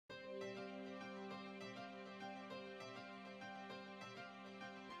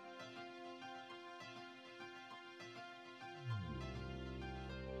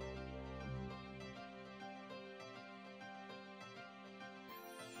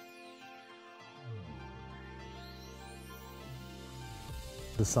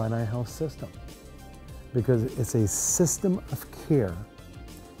the Sinai Health System, because it's a system of care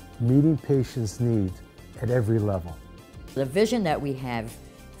meeting patients' needs at every level. The vision that we have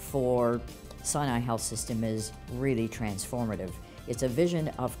for Sinai Health System is really transformative. It's a vision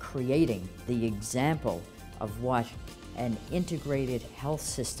of creating the example of what an integrated health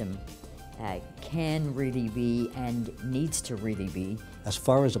system can really be and needs to really be. As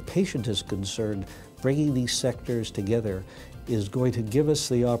far as a patient is concerned, bringing these sectors together is going to give us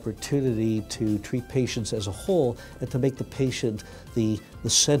the opportunity to treat patients as a whole and to make the patient the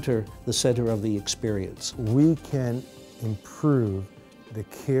center of the experience. We can improve the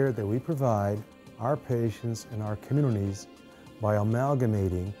care that we provide our patients and our communities by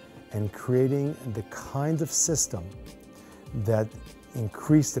amalgamating and creating the kind of system that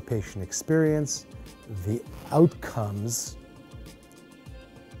increase the patient experience, the outcomes,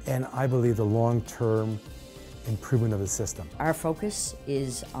 and I believe the long-term improvement of the system. Our focus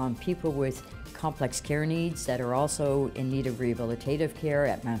is on people with complex care needs that are also in need of rehabilitative care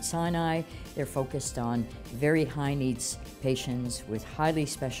at Mount Sinai. They're focused on very high needs patients with highly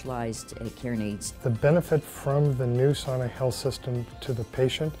specialized care needs. The benefit from the new Sinai Health System to the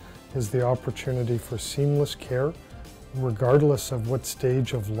patient is the opportunity for seamless care, regardless of what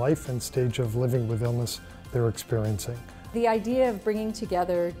stage of life and stage of living with illness they're experiencing. The idea of bringing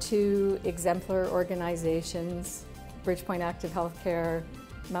together two exemplar organizations, Bridgepoint Active Healthcare,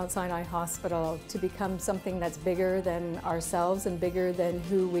 Mount Sinai Hospital, to become something that's bigger than ourselves and bigger than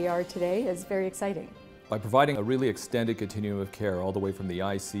who we are today is very exciting. By providing a really extended continuum of care all the way from the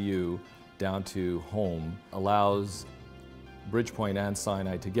ICU down to home allows Bridgepoint and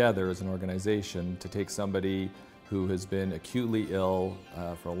Sinai together as an organization to take somebody who has been acutely ill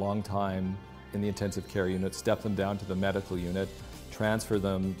for a long time in the intensive care unit, step them down to the medical unit, transfer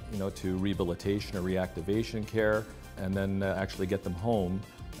them to rehabilitation or reactivation care, and then actually get them home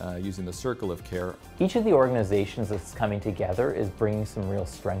using the circle of care. Each of the organizations that's coming together is bringing some real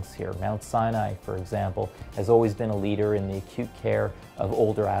strengths here. Mount Sinai, for example, has always been a leader in the acute care of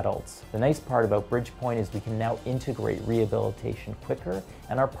older adults. The nice part about Bridgepoint is we can now integrate rehabilitation quicker,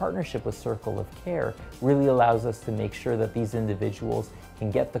 and our partnership with Circle of Care really allows us to make sure that these individuals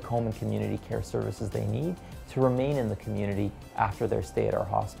can get the home and community care services they need to remain in the community after their stay at our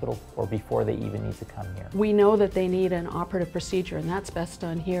hospital or before they even need to come here. We know that they need an operative procedure, and that's best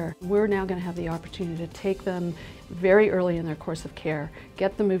done here. We're now going to have the opportunity to take them very early in their course of care,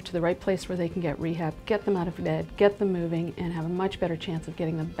 get them moved to the right place where they can get rehab, get them out of bed, get them moving, and have a much better chance of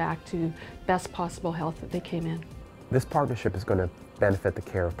getting them back to best possible health that they came in. This partnership is going to benefit the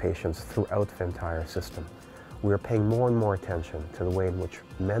care of patients throughout the entire system. We are paying more and more attention to the way in which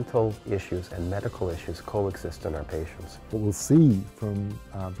mental issues and medical issues coexist in our patients. What we'll see from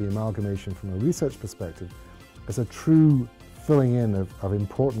the amalgamation from a research perspective is a true filling in of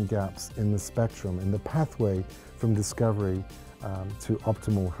important gaps in the spectrum, in the pathway from discovery to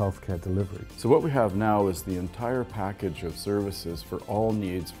optimal healthcare delivery. So what we have now is the entire package of services for all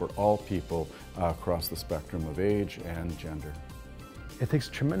needs, for all people across the spectrum of age and gender. It takes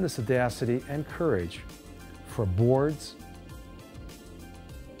tremendous audacity and courage for boards,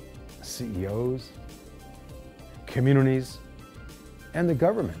 CEOs, communities, and the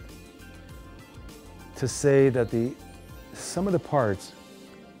government to say that the sum of the parts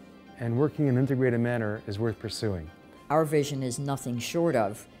and working in an integrated manner is worth pursuing. Our vision is nothing short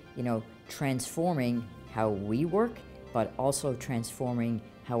of, transforming how we work, but also transforming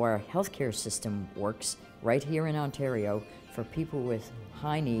how our healthcare system works right here in Ontario for people with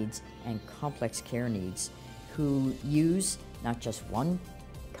high needs and complex care needs who use not just one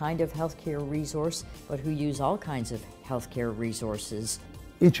kind of healthcare resource, but who use all kinds of healthcare resources.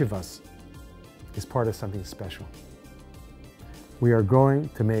 Each of us is part of something special. We are going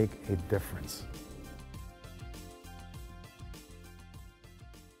to make a difference.